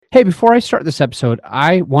Hey, before I start this episode,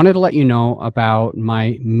 I wanted to let you know about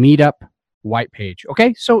my Meetup white page.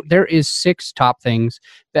 Okay, so there is 6 top things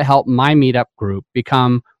that help my Meetup group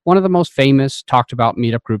become one of the most famous, talked about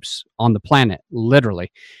Meetup groups on the planet,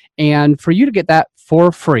 literally. And for you to get that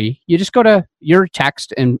for free, you just go to your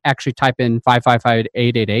text and actually type in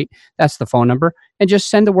 555-888. That's the phone number, and just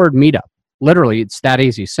send the word Meetup. Literally, it's that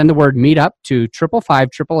easy. Send the word meetup to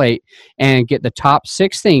 555-888 and get the top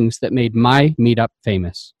 6 things that made my meetup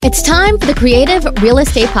famous. It's time for the Creative Real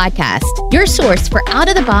Estate Podcast, your source for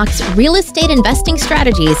out-of-the-box real estate investing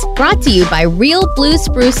strategies, brought to you by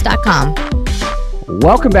realbluespruce.com.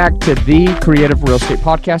 Welcome back to the Creative Real Estate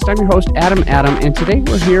Podcast. I'm your host, Adam, and today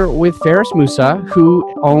we're here with Faris Musa,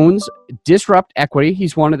 who owns Disrupt Equity.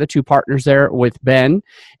 He's one of the 2 partners there with Ben,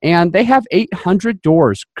 and they have 800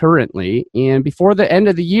 doors currently, and before the end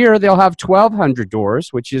of the year, they'll have 1,200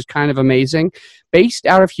 doors, which is kind of amazing. Based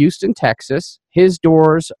out of Houston, Texas. His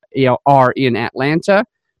doors are in Atlanta,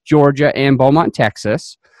 Georgia, and Beaumont,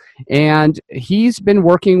 Texas. And he's been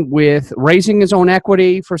working with raising his own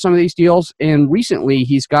equity for some of these deals. And recently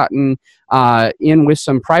he's gotten in with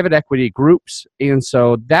some private equity groups. And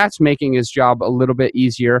so that's making his job a little bit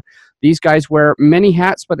easier. These guys wear many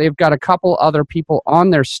hats, but they've got a couple other people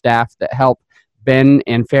on their staff that help Ben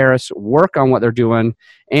and Faris work on what they're doing.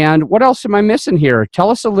 And what else am I missing here?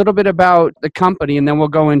 Tell us a little bit about the company, and then we'll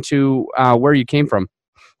go into where you came from.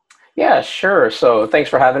 Yeah, sure. So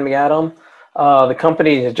thanks for having me, Adam. The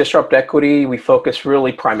company is Disrupt Equity. We focus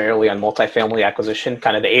really primarily on multifamily acquisition,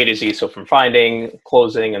 kind of the A to Z. So from finding,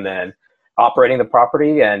 closing, and then operating the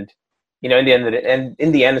property. And in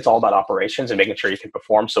the end, it's all about operations and making sure you can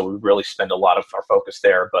perform. So we really spend a lot of our focus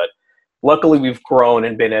there. But luckily, we've grown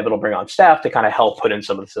and been able to bring on staff to kind of help put in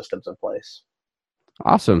some of the systems in place.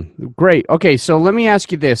 Awesome. Great. Okay, so let me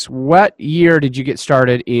ask you this. What year did you get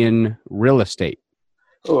started in real estate?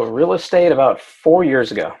 Real estate about 4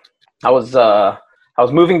 years ago. I was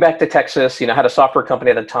moving back to Texas. I had a software company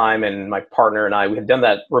at the time, and my partner and we had done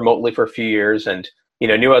that remotely for a few years, and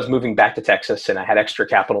knew I was moving back to Texas, and I had extra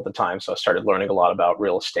capital at the time, so I started learning a lot about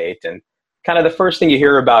real estate. And kind of the first thing you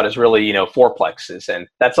hear about is really fourplexes, and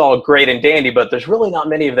that's all great and dandy, but there's really not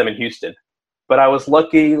many of them in Houston. But I was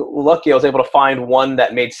lucky. I was able to find one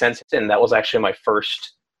that made sense, and that was actually my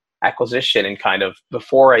first acquisition. And kind of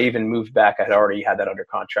before I even moved back, I had already had that under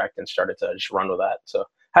contract and started to just run with that. So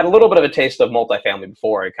had a little bit of a taste of multifamily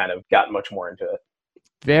before I kind of got much more into it.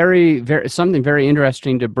 Very something very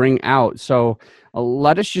interesting to bring out. So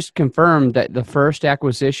let us just confirm that the first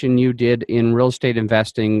acquisition you did in real estate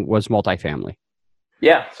investing was multifamily.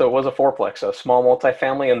 Yeah, so it was a fourplex, a small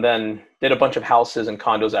multifamily, and then did a bunch of houses and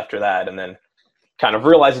condos after that, and then kind of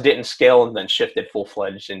realized it didn't scale, and then shifted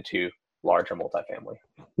full-fledged into larger multifamily.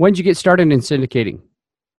 When did you get started in syndicating?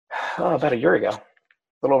 About a year ago, a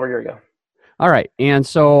little over a year ago. All right. And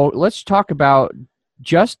so let's talk about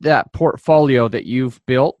just that portfolio that you've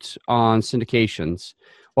built on syndications.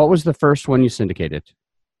 What was the first one you syndicated?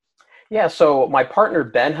 Yeah, so my partner,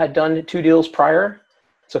 Ben, had done 2 deals prior.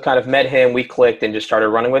 So kind of met him, we clicked and just started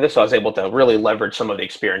running with it. So I was able to really leverage some of the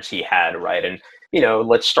experience he had, right? And,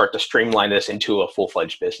 let's start to streamline this into a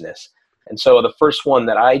full-fledged business. And so the first one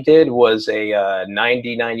that I did was a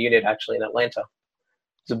 99 unit actually in Atlanta.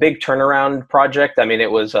 It's a big turnaround project. I mean,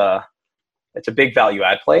 it's a big value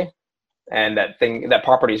add play, and that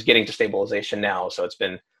property is getting to stabilization now. So it's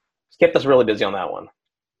kept us really busy on that one.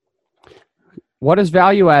 What does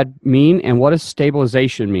value add mean, and what does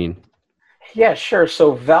stabilization mean? Yeah, sure.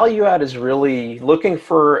 So value add is really looking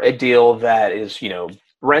for a deal that is,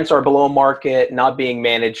 rents are below market, not being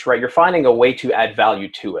managed, right? You're finding a way to add value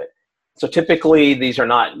to it. So typically these are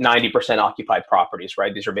not 90% occupied properties,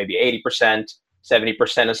 right? These are maybe 80%,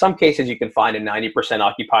 70%. In some cases you can find a 90%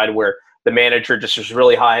 occupied where the manager just is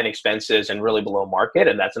really high in expenses and really below market.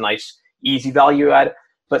 And that's a nice, easy value add.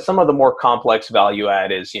 But some of the more complex value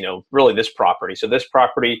add is, really this property. So this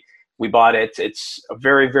property, we bought it. It's a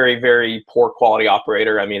very, very, very poor quality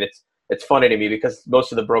operator. I mean, it's funny to me because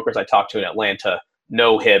most of the brokers I talk to in Atlanta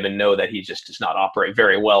know him and know that he just does not operate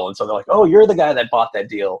very well. And so they're like, oh, you're the guy that bought that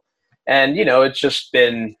deal. And, it's just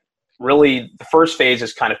been really, the first phase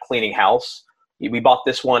is kind of cleaning house. We bought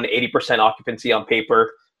this one, 80% occupancy on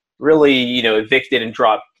paper, really, evicted and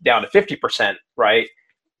dropped down to 50%, right?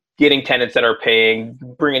 Getting tenants that are paying,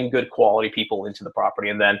 bringing good quality people into the property.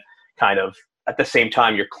 And then kind of at the same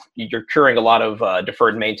time, you're curing a lot of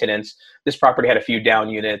deferred maintenance. This property had a few down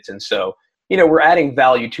units. And so, we're adding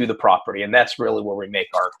value to the property, and that's really where we make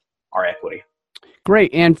our equity.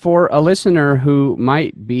 Great. And for a listener who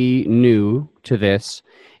might be new to this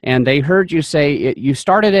and they heard you say you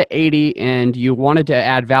started at 80 and you wanted to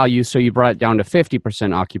add value, so you brought it down to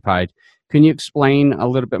 50% occupied. Can you explain a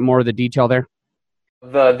little bit more of the detail there?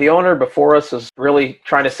 The owner before us was really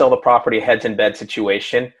trying to sell the property a heads in bed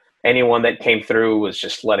situation. Anyone that came through was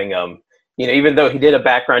just letting them, even though he did a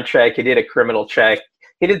background check, he did a criminal check,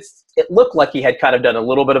 it looked like he had kind of done a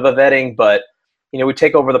little bit of a vetting, but we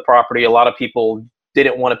take over the property. A lot of people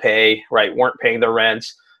didn't want to pay, right? Weren't paying their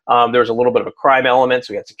rents. There was a little bit of a crime element,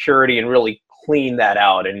 so we had security and really clean that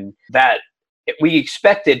out. And that we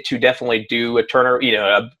expected to definitely do a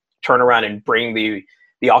turnaround and bring the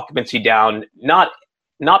occupancy down. Not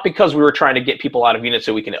because we were trying to get people out of units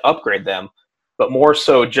so we can upgrade them, but more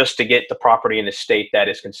so just to get the property in a state that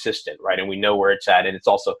is consistent, right? And we know where it's at, and it's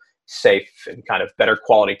also safe and kind of better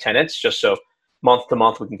quality tenants, just so month to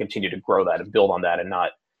month we can continue to grow that and build on that and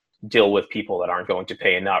not deal with people that aren't going to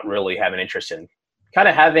pay and not really have an interest in kind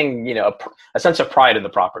of having, a sense of pride in the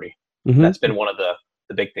property. Mm-hmm. That's been one of the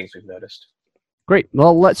big things we've noticed. Great.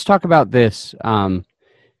 Well, let's talk about this.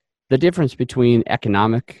 The difference between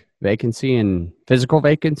economic vacancy and physical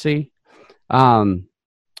vacancy.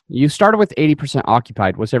 You started with 80%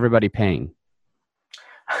 occupied. Was everybody paying?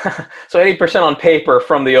 So 80% on paper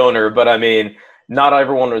from the owner, but not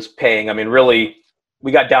everyone was paying. Really,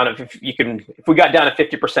 we got down if we got down to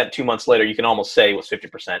 50% 2 months later, you can almost say it was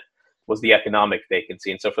 50% was the economic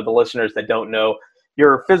vacancy. And so for the listeners that don't know,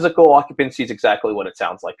 your physical occupancy is exactly what it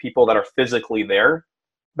sounds like. People that are physically there,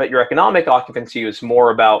 but your economic occupancy is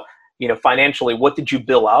more about, financially, what did you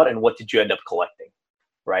bill out and what did you end up collecting,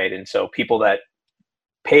 right? And so people that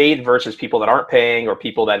paid versus people that aren't paying, or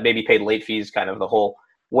people that maybe paid late fees, kind of the whole,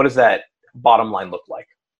 what does that bottom line look like?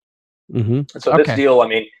 Mm-hmm. And so this deal,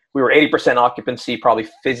 we were 80% occupancy, probably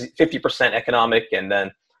 50% economic, and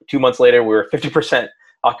then 2 months later, we were 50%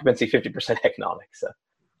 occupancy, 50% economic. So.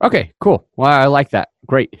 Okay, cool. Well, I like that.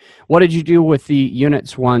 Great. What did you do with the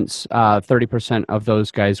units once 30% of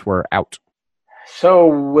those guys were out? So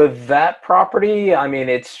with that property,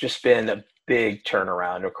 it's just been a big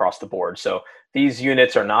turnaround across the board. So these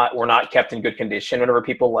units were not kept in good condition whenever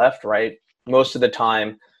people left, right? Most of the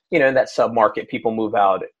time, in that sub-market, people move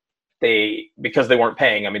out. Because they weren't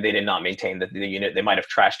paying, they did not maintain the unit. They might have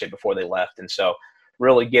trashed it before they left. And so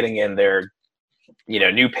really getting in there,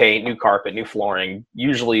 new paint, new carpet, new flooring,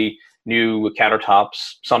 usually new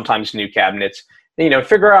countertops, sometimes new cabinets,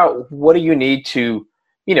 figure out what do you need to,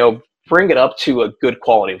 bring it up to a good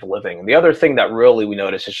quality of living. And the other thing that really we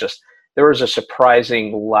noticed is just there was a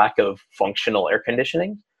surprising lack of functional air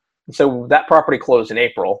conditioning. And so that property closed in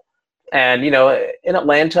April. And, in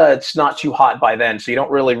Atlanta, it's not too hot by then, so you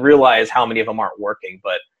don't really realize how many of them aren't working.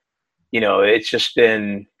 But, it's just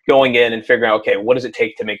been going in and figuring out, okay, what does it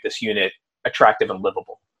take to make this unit attractive and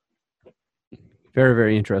livable? Very,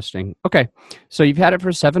 very interesting. Okay, so you've had it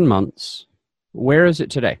for 7 months. Where is it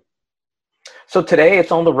today? So today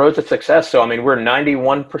it's on the road to success. So, we're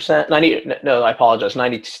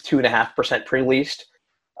 92.5% pre-leased,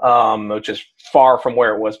 which is far from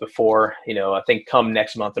where it was before. I think come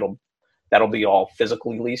next month, that'll be all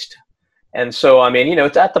physically leased. And so,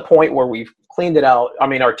 it's at the point where we've cleaned it out.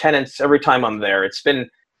 Our tenants, every time I'm there, it's been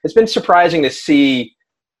surprising to see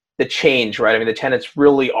the change, right? The tenants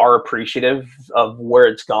really are appreciative of where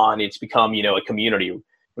it's gone. It's become, a community.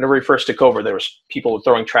 Whenever we first took over, there was people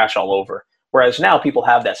throwing trash all over. Whereas now people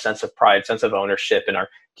have that sense of pride, sense of ownership, and are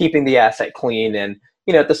keeping the asset clean. And,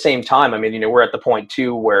 at the same time, we're at the point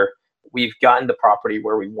too where we've gotten the property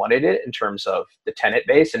where we wanted it in terms of the tenant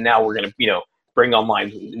base. And now we're going to, bring online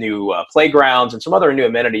new playgrounds and some other new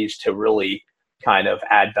amenities to really kind of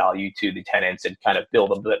add value to the tenants and kind of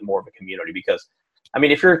build a bit more of a community. Because,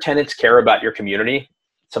 if your tenants care about your community,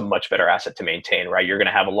 it's a much better asset to maintain, right? You're going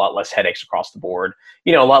to have a lot less headaches across the board,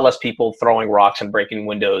 a lot less people throwing rocks and breaking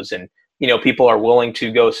windows. And, people are willing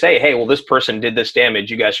to go say, hey, well, this person did this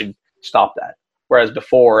damage. You guys should stop that. Whereas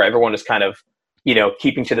before, everyone is kind of,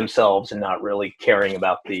 keeping to themselves and not really caring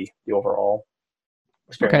about the overall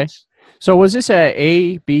experience. Okay. So was this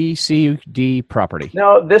a B, C, D property?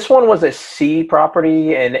 No, this one was a C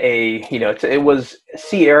property and it was a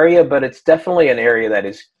C area, but it's definitely an area that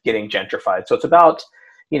is getting gentrified. So it's about,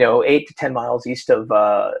 8 to 10 miles east of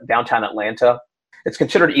downtown Atlanta. It's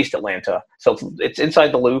considered East Atlanta. So it's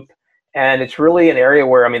inside the loop. And it's really an area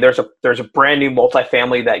where, there's a brand new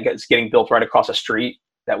multifamily that gets getting built right across the street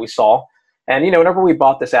that we saw. And, whenever we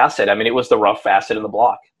bought this asset, it was the rough asset in the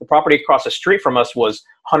block. The property across the street from us was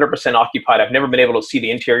 100% occupied. I've never been able to see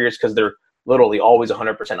the interiors because they're literally always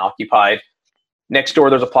 100% occupied. Next door,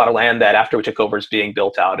 there's a plot of land that after we took over is being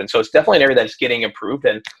built out. And so it's definitely an area that's getting improved.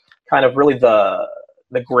 And kind of really the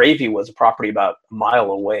the Gravy was a property about a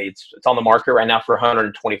mile away. It's on the market right now for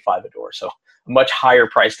 125 a door. So a much higher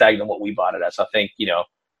price tag than what we bought it at. So I think,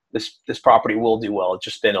 this property will do well. It's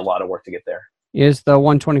just been a lot of work to get there. Is the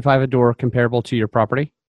 125 a door comparable to your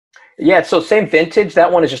property? Yeah, so same vintage.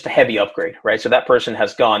 That one is just a heavy upgrade, right? So that person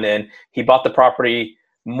has gone in, he bought the property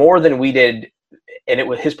more than we did, and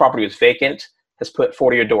his property was vacant, has put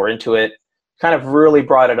 40 a door into it, kind of really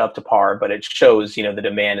brought it up to par, but it shows, the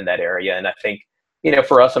demand in that area. And I think,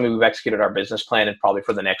 for us, we've executed our business plan, and probably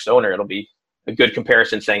for the next owner, it'll be a good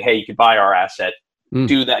comparison saying, hey, you could buy our asset,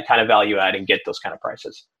 do that kind of value add and get those kind of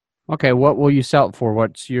prices. Okay. What will you sell it for?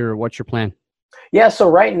 What's your plan? Yeah, so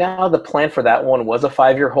right now the plan for that one was a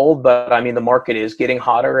 5-year hold, but the market is getting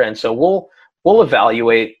hotter, and so we'll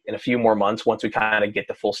evaluate in a few more months once we kind of get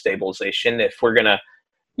the full stabilization if we're gonna,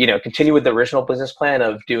 continue with the original business plan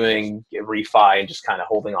of doing a refi and just kind of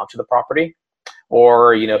holding on to the property,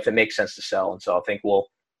 or if it makes sense to sell. And so I think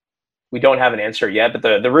we don't have an answer yet, but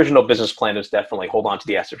the original business plan was definitely hold on to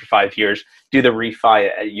the asset for 5 years, do the refi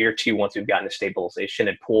at year 2 once we've gotten to stabilization,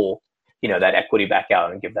 and pull that equity back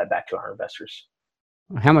out and give that back to our investors.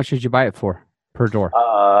 How much did you buy it for per door?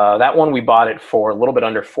 That one we bought it for a little bit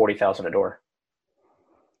under 40,000 a door.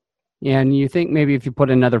 Yeah, and you think maybe if you put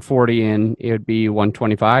another 40 in, it would be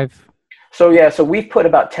 125? So we've put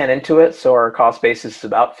about 10 into it, so our cost basis is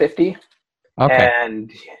about 50. Okay.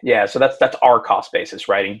 And yeah, so that's our cost basis,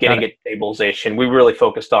 right? And getting it stabilization, we really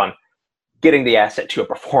focused on getting the asset to a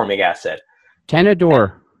performing asset. 10 a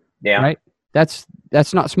door. Yeah. Right? That's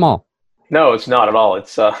not small. No, it's not at all.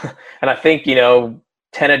 It's and I think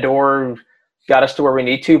 10 a door got us to where we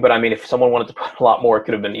need to, but if someone wanted to put a lot more, it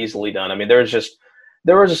could have been easily done.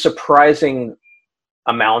 There was a surprising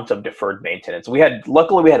amount of deferred maintenance.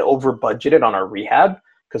 Luckily we had over budgeted on our rehab,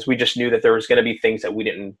 because we just knew that there was going to be things that we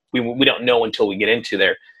don't know until we get into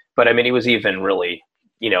there. But it was even really,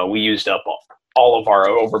 we used up all of our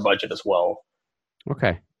over budget as well.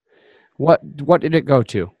 Okay. What did it go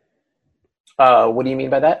to? What do you mean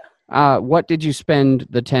by that? What did you spend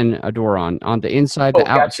the 10 a door on? On the inside, the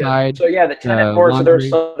outside? So yeah, the 10 a door. So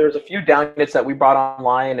there's a few down units that we brought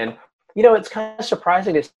online, and it's kind of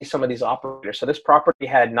surprising to see some of these operators. So this property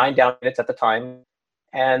had 9 down units at the time,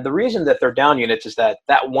 and the reason that they're down units is that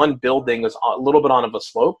one building is a little bit on of a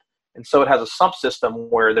slope, and so it has a sump system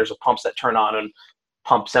where there's pumps that turn on and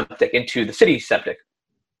pump septic into the city septic,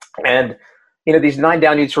 and these 9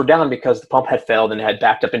 down units were down because the pump had failed and had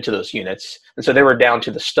backed up into those units. And so they were down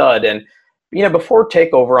to the stud. And, before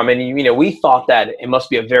takeover, we thought that it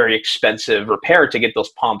must be a very expensive repair to get those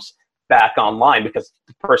pumps back online, because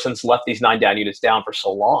the person's left these 9 down units down for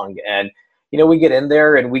so long. And, we get in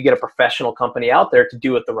there and we get a professional company out there to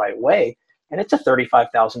do it the right way. And it's a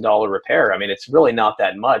 $35,000 repair. It's really not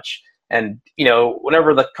that much. And,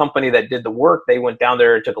 whenever the company that did the work, they went down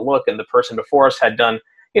there and took a look, and the person before us had done,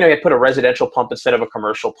 he had put a residential pump instead of a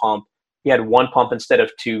commercial pump. He had 1 pump instead of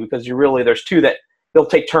 2, because there's 2 that they'll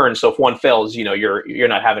take turns. So if one fails, you're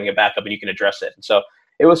not having a backup and you can address it. And so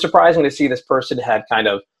it was surprising to see this person had kind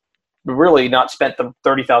of really not spent the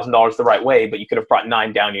 $30,000 the right way, but you could have brought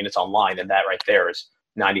 9 down units online, and that right there is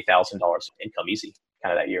 $90,000 income easy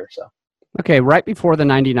kind of that year. So. Okay. Right before the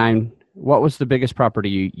 99, what was the biggest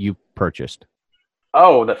property you purchased?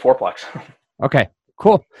 Oh, the 4-plex. Okay.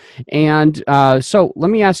 Cool. And so let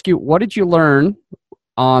me ask you, what did you learn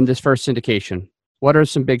on this first syndication? What are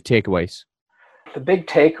some big takeaways? The big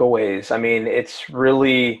takeaways, it's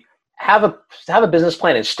really have a business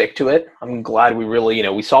plan and stick to it. I'm glad we really,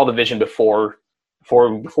 we saw the vision before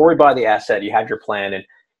we buy the asset. You have your plan,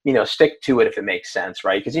 and stick to it if it makes sense,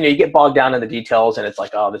 right? Because you get bogged down in the details, and it's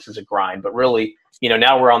like, oh, this is a grind. But really,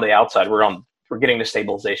 now we're on the outside. We're getting to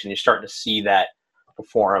stabilization. You're starting to see that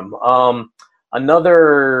perform.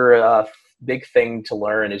 Another big thing to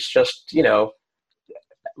learn is just,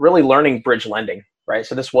 really learning bridge lending, right?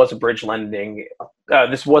 So this was a bridge lending.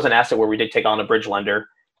 This was an asset where we did take on a bridge lender,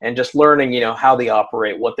 and just learning, how they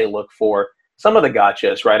operate, what they look for, some of the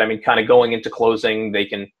gotchas, right? Kind of going into closing, they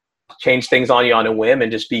can change things on you on a whim, and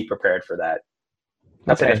just be prepared for that.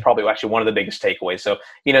 That's probably actually one of the biggest takeaways. So,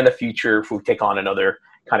 in the future, if we take on another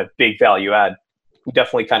kind of big value add, we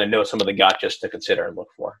definitely kind of know some of the gotchas to consider and look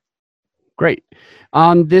for. Great.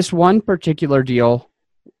 On this one particular deal,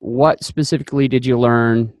 what specifically did you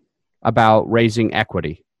learn about raising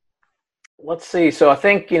equity? Let's see. So I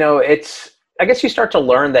think, I guess you start to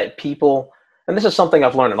learn that people, and this is something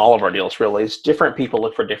I've learned in all of our deals really, is different people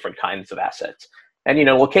look for different kinds of assets. And,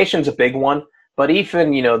 location's a big one, but even,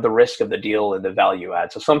 the risk of the deal and the value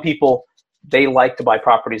add. So some people, they like to buy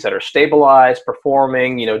properties that are stabilized,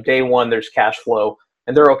 performing, day one, there's cash flow,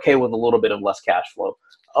 and they're okay with a little bit of less cash flow.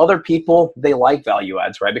 other people, they like value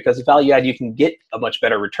adds, right? Because value add, you can get a much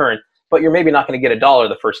better return, but you're maybe not going to get $1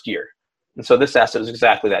 the first year. And so this asset is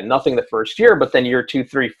exactly that. Nothing the first year, but then year 2,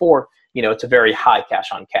 3, 4, it's a very high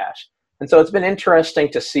cash on cash. And so it's been interesting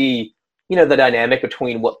to see, the dynamic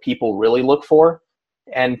between what people really look for.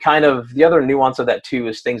 And kind of the other nuance of that too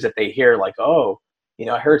is things that they hear like, oh,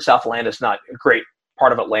 I heard South Atlanta is not a great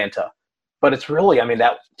part of Atlanta. But it's really,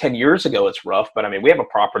 that 10 years ago, it's rough. But we have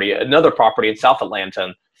another property in South Atlanta,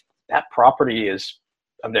 and that property is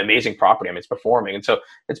an amazing property. It's performing. And so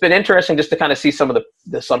it's been interesting just to kind of see some of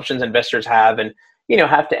the assumptions investors have and,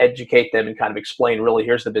 have to educate them and kind of explain really,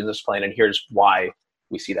 here's the business plan and here's why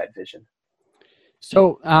we see that vision.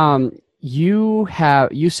 So you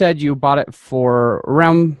said you bought it for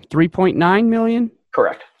around $3.9 million?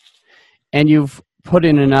 Correct. And you've put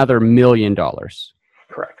in another $1 million.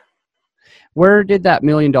 Correct. Where did that $1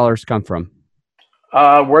 million come from?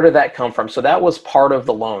 Where did that come from? So that was part of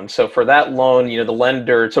the loan. So for that loan, the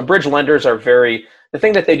lender, so bridge lenders are the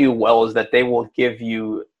thing that they do well is that they will give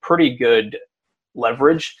you pretty good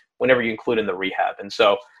leverage whenever you include in the rehab. And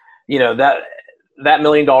so, that $1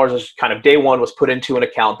 million is kind of day one was put into an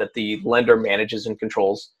account that the lender manages and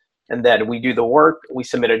controls. And then we do the work, we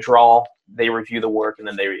submit a draw, they review the work, and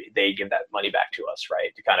then they give that money back to us,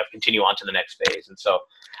 right, to kind of continue on to the next phase. And so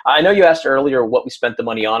I know you asked earlier what we spent the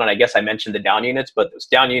money on, and I guess I mentioned the down units, but those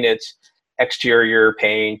down units, exterior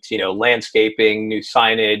paint, landscaping, new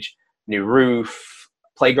signage, new roof,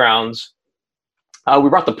 playgrounds. We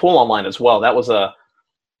brought the pool online as well. That was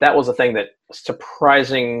a thing that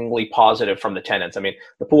surprisingly positive from the tenants.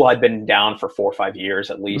 The pool had been down for 4 or 5 years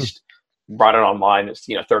at least. Brought it online. It's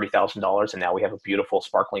 $30,000, and now we have a beautiful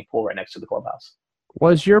sparkling pool right next to the clubhouse.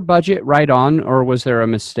 Was your budget right on, or was there a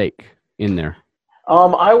mistake in there?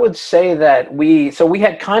 I would say that we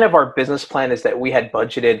had kind of our business plan is that we had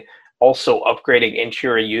budgeted also upgrading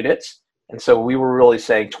interior units, and so we were really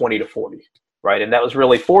saying 20 to 40, right? And that was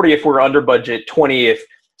really 40 if we're under budget, 40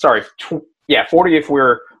 if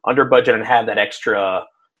we're under budget and have that extra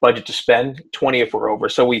budget to spend, 20 if we're over.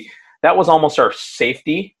 So that was almost our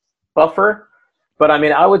safety buffer. But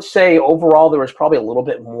I would say overall there was probably a little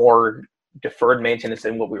bit more deferred maintenance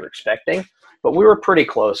than what we were expecting, but we were pretty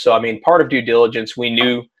close. So part of due diligence, we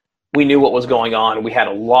knew what was going on. We had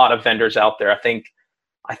a lot of vendors out there. I think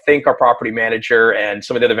our property manager and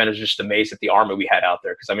some of the other vendors are just amazed at the army we had out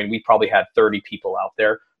there, because we probably had 30 people out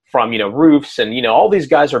there from roofs, and all these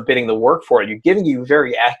guys are bidding the work for it. You're giving you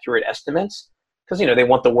very accurate estimates because they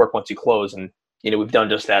want the work once you close, and we've done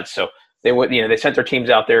just that. So they sent their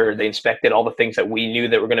teams out there, they inspected all the things that we knew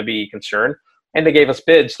that were going to be concerned, and they gave us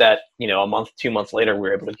bids that a month, 2 months later we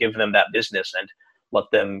were able to give them that business and let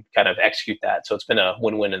them kind of execute that. So it's been a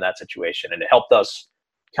win-win in that situation, and it helped us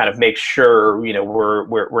kind of make sure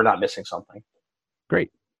we're not missing something.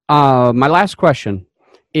 Great. My last question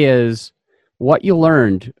is what you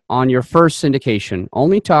learned on your first syndication.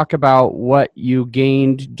 Only talk about what you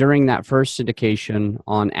gained during that first syndication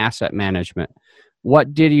on asset management.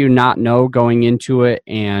 What did you not know going into it,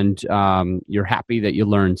 and you're happy that you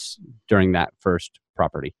learned during that first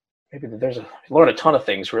property? Maybe learned a ton of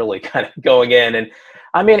things really kind of going in. And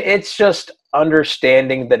it's just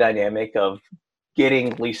understanding the dynamic of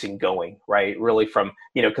getting leasing going, right? Really from,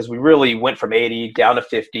 because we really went from 80 down to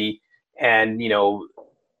 50, and,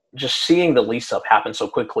 just seeing the lease up happen so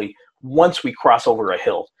quickly once we cross over a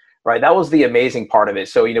hill, right? That was the amazing part of it.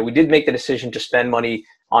 So, we did make the decision to spend money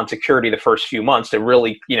on security the first few months to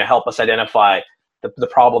really, help us identify the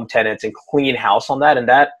problem tenants and clean house on that. And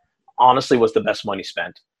that honestly was the best money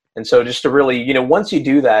spent. And so just to really, once you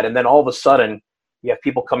do that, and then all of a sudden you have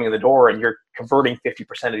people coming in the door and you're converting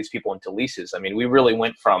 50% of these people into leases. We really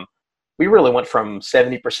went from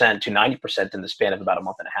 70% to 90% in the span of about a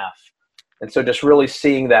month and a half. And so just really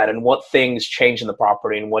seeing that and what things changed in the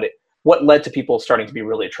property and what led to people starting to be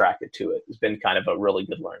really attracted to it has been kind of a really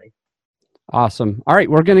good learning. Awesome. All right,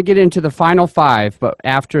 we're going to get into the final 5, but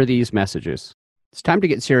after these messages. It's time to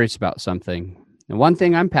get serious about something. And one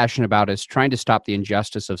thing I'm passionate about is trying to stop the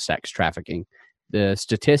injustice of sex trafficking. The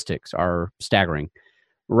statistics are staggering.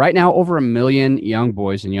 Right now, over 1 million young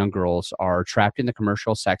boys and young girls are trapped in the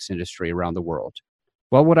commercial sex industry around the world.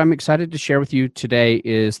 Well, what I'm excited to share with you today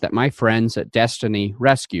is that my friends at Destiny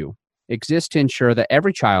Rescue exist to ensure that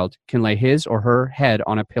every child can lay his or her head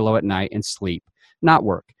on a pillow at night and sleep, not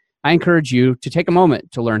work. I encourage you to take a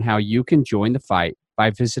moment to learn how you can join the fight by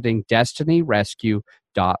visiting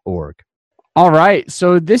destinyrescue.org. All right,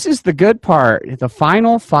 so this is the good part, the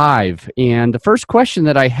final 5. And the first question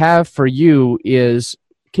that I have for you is,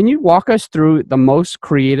 can you walk us through the most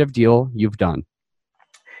creative deal you've done?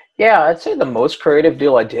 Yeah, I'd say the most creative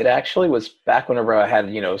deal I did actually was back whenever I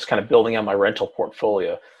had, was kind of building out my rental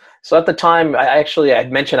portfolio. So at the time, I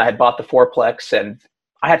had mentioned I had bought the fourplex, and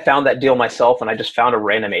I had found that deal myself, and I just found a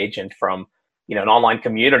random agent from, an online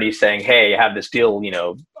community saying, "Hey, I have this deal,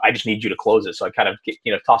 I just need you to close it." So I kind of,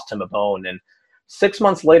 tossed him a bone, and 6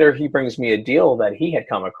 months later, he brings me a deal that he had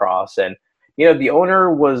come across, and the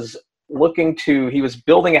owner was he was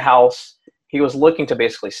building a house. He was looking to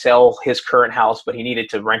basically sell his current house, but he needed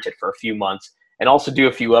to rent it for a few months and also do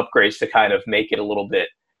a few upgrades to kind of make it a little bit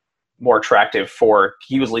more attractive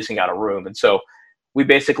he was leasing out a room. And so he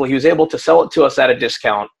was able to sell it to us at a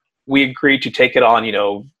discount. We agreed to take it on,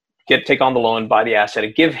 take on the loan, buy the asset,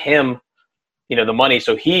 and give him, the money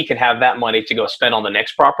so he can have that money to go spend on the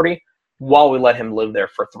next property while we let him live there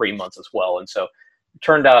for 3 months as well. And so it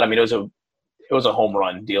turned out, it was a home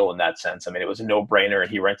run deal in that sense. It was a no-brainer, and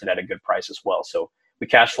he rented at a good price as well. So we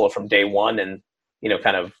cash flowed from day one, and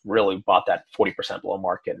kind of really bought that 40% below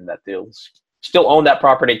market, and that deal's still own that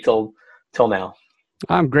property till now.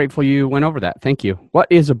 I'm grateful you went over that. Thank you. What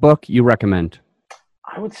is a book you recommend?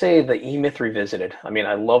 I would say The E-Myth Revisited.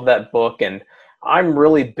 I love that book, and I'm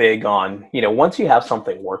really big on, once you have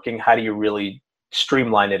something working, how do you really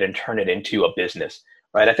streamline it and turn it into a business?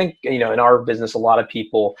 Right. I think, in our business, a lot of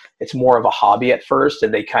people, it's more of a hobby at first,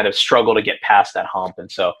 and they kind of struggle to get past that hump.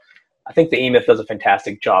 And so I think the E-Myth does a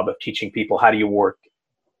fantastic job of teaching people how do you work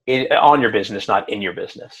on your business, not in your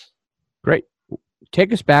business. Great.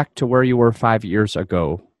 Take us back to where you were 5 years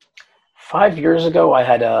ago. 5 years ago, I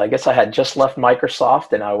had just left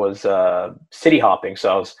Microsoft, and I was city hopping.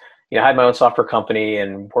 So I was, I had my own software company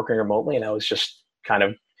and working remotely, and I was just kind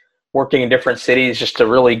of working in different cities just to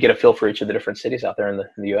really get a feel for each of the different cities out there in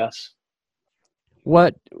the U.S.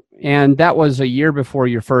 And that was a year before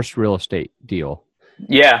your first real estate deal.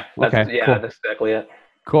 Yeah. Cool. That's exactly it.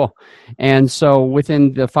 Cool. And so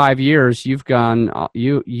within the 5 years, you've gone,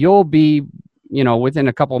 you'll be, within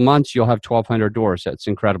a couple of months, you'll have 1,200 doors. That's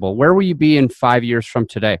incredible. Where will you be in 5 years from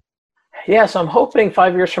today? Yeah, so I'm hoping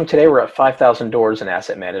 5 years from today, we're at 5,000 doors in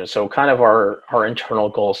asset management. So kind of our internal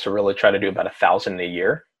goal is to really try to do about 1,000 a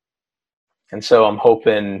year. And so I'm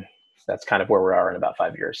hoping that's kind of where we are in about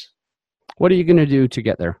 5 years. What are you going to do to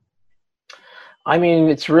get there?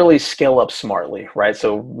 It's really scale up smartly, right?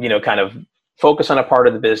 So, kind of focus on a part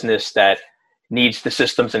of the business that needs the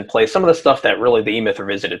systems in place, some of the stuff that really the E-Myth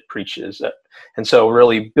Revisited preaches. And so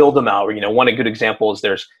really build them out. One good example is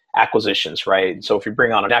there's acquisitions, right? So if you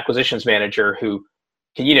bring on an acquisitions manager who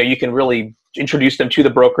can, you can really introduce them to the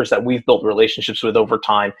brokers that we've built relationships with over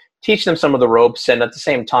time, teach them some of the ropes, and at the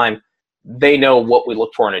same time, they know what we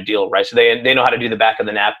look for in a deal, right? So they know how to do the back of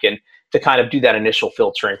the napkin to kind of do that initial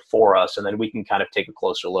filtering for us, and then we can kind of take a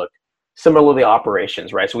closer look. Similarly,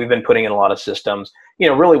 operations, right? So we've been putting in a lot of systems,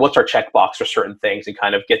 really what's our checkbox for certain things, and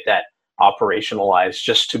kind of get that operationalized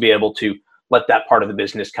just to be able to let that part of the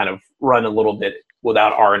business kind of run a little bit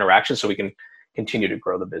without our interaction so we can continue to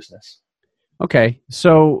grow the business. Okay,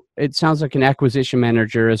 so it sounds like an acquisition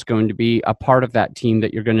manager is going to be a part of that team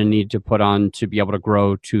that you're going to need to put on to be able to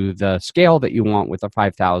grow to the scale that you want with the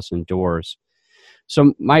 5,000 doors.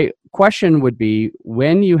 So my question would be,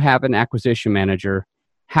 when you have an acquisition manager,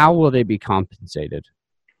 how will they be compensated?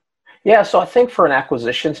 Yeah, so I think for an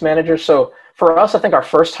acquisitions manager, so for us, I think our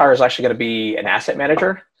first hire is actually going to be an asset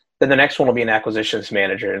manager. Then the next one will be an acquisitions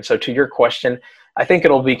manager. And so to your question, I think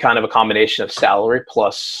it'll be kind of a combination of salary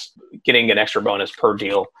plus getting an extra bonus per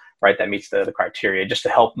deal, right? That meets the criteria, just to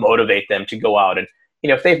help motivate them to go out. And,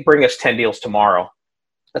 if they bring us 10 deals tomorrow,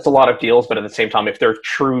 that's a lot of deals. But at the same time, if they're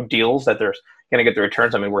true deals that they're going to get the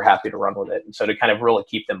returns, we're happy to run with it. And so to kind of really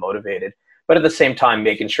keep them motivated, but at the same time,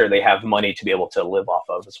 making sure they have money to be able to live off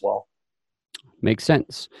of as well. Makes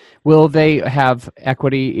sense. Will they have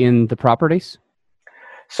equity in the properties?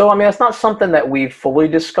 So, that's not something that we've fully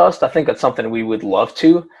discussed. I think that's something we would love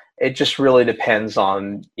to. It just really depends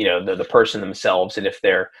on, the person themselves and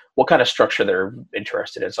what kind of structure they're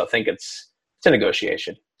interested in. So I think it's a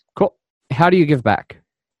negotiation. Cool. How do you give back?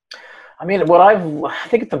 I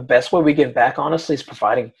think the best way we give back, honestly, is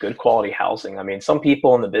providing good quality housing. Some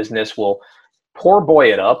people in the business will poor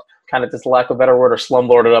boy it up, kind of, just lack of a better word, or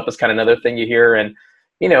slumlord it up is kind of another thing you hear. And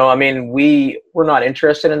we're not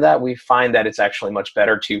interested in that. We find that it's actually much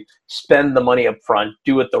better to spend the money up front,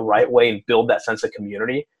 do it the right way, and build that sense of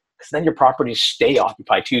community, because then your properties stay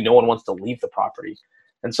occupied too. No one wants to leave the property.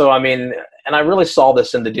 And so, and I really saw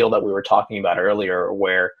this in the deal that we were talking about earlier,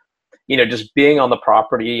 where, just being on the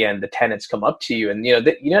property and the tenants come up to you and,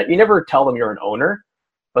 you never tell them you're an owner,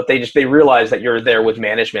 but they realize that you're there with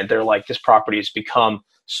management. They're like, this property has become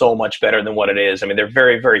so much better than what it is. They're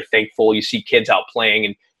very, very thankful. You see kids out playing,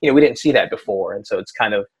 and, we didn't see that before. And so it's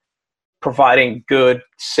kind of providing good,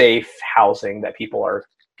 safe housing that people are,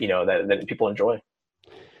 that people enjoy.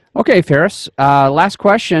 Okay, Ferris. Last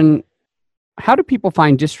question. How do people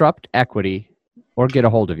find Disrupt Equity or get a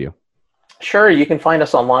hold of you? Sure. You can find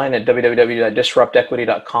us online at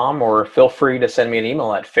www.disruptequity.com, or feel free to send me an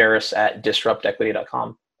email at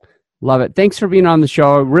ferris@disruptequity.com. Love it. Thanks for being on the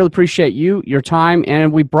show. I really appreciate your time.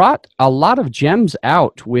 And we brought a lot of gems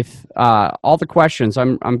out with all the questions.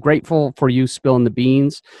 I'm grateful for you spilling the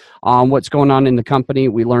beans on what's going on in the company.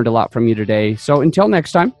 We learned a lot from you today. So until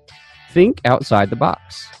next time, think outside the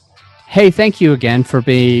box. Hey, thank you again for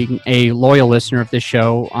being a loyal listener of this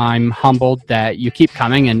show. I'm humbled that you keep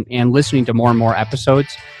coming and listening to more and more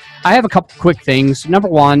episodes. I have a couple quick things. Number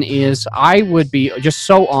one is I would be just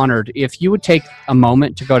so honored if you would take a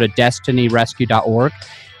moment to go to destinyrescue.org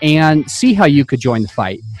and see how you could join the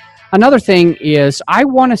fight. Another thing is I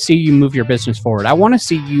want to see you move your business forward. I want to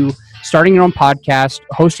see you starting your own podcast,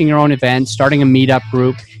 hosting your own events, starting a meetup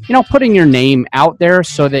group, putting your name out there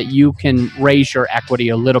so that you can raise your equity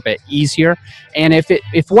a little bit easier. And if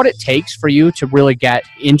what it takes for you to really get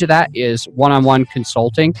into that is one-on-one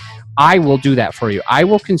consulting, I will do that for you. I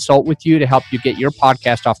will consult with you to help you get your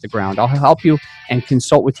podcast off the ground. I'll help you and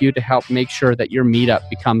consult with you to help make sure that your meetup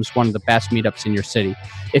becomes one of the best meetups in your city.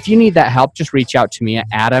 If you need that help, just reach out to me at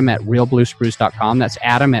adam@realbluespruce.com. That's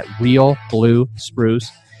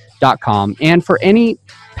adam@realbluespruce.com. And for any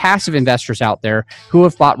passive investors out there who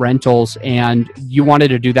have bought rentals and you wanted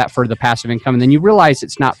to do that for the passive income, and then you realize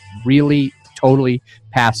it's not really totally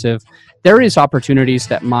passive, there is opportunities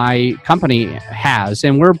that my company has,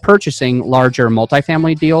 and we're purchasing larger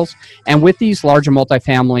multifamily deals. And with these larger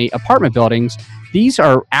multifamily apartment buildings, these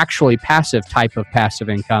are actually passive type of passive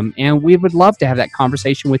income. And we would love to have that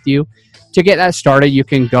conversation with you. To get that started, you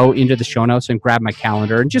can go into the show notes and grab my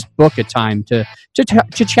calendar and just book a time to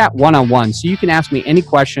chat one-on-one. So you can ask me any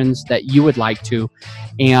questions that you would like to.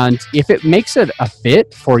 And if it makes it a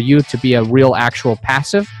fit for you to be a real actual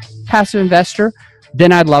passive investor,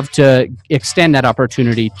 then I'd love to extend that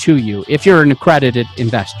opportunity to you if you're an accredited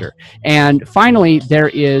investor. And finally, there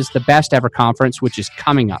is the Best Ever Conference, which is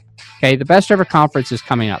coming up. Okay, the Best Ever Conference is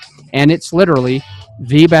coming up, and it's literally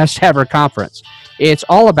the best ever conference. It's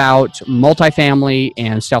all about multifamily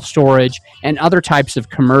and self-storage and other types of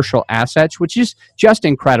commercial assets, which is just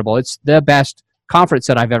incredible. It's the best conference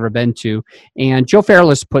that I've ever been to, and Joe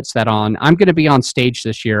Fairless puts that on. I'm going to be on stage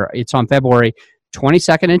this year. It's on February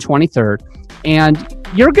 22nd and 23rd, and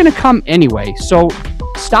you're going to come anyway. So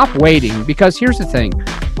stop waiting, because here's the thing.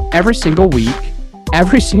 Every single week,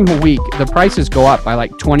 the prices go up by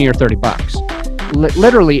like 20 or 30 bucks.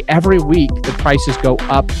 Literally every week, the prices go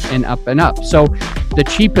up and up and up. So the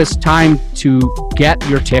cheapest time to get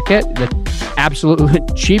your ticket, the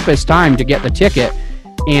absolute cheapest time to get the ticket,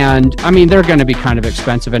 and I mean, they're going to be kind of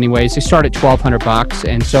expensive anyways. They start at $1,200,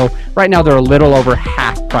 and so right now they're a little over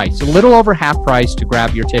half price to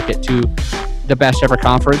grab your ticket to the Best Ever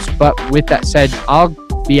Conference. But with that said, I'll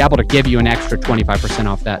be able to give you an extra 25%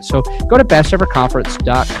 off that. So go to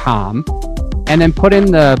besteverconference.com and then put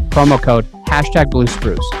in the promo code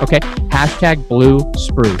 #BlueSpruce, okay?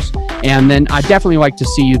 #BlueSpruce. And then I'd definitely like to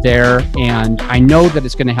see you there, and I know that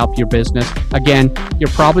it's going to help your business. Again, you're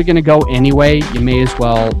probably going to go anyway. You may as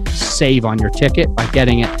well save on your ticket by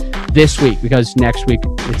getting it this week, because next week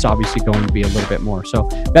it's obviously going to be a little bit more. So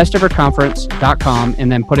besteverconference.com,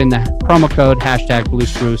 and then put in the promo code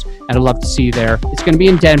 #BlueSpruce, and I'd love to see you there. It's going to be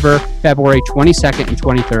in Denver, February 22nd and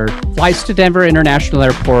 23rd. Flights to Denver International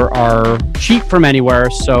Airport are cheap from anywhere,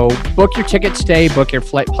 so book your tickets today, book your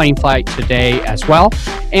plane flight today as well,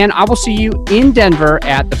 and I will see you in Denver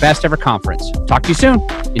at the Best Ever Conference. Talk to you soon.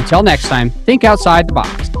 Until next time, think outside the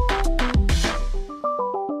box.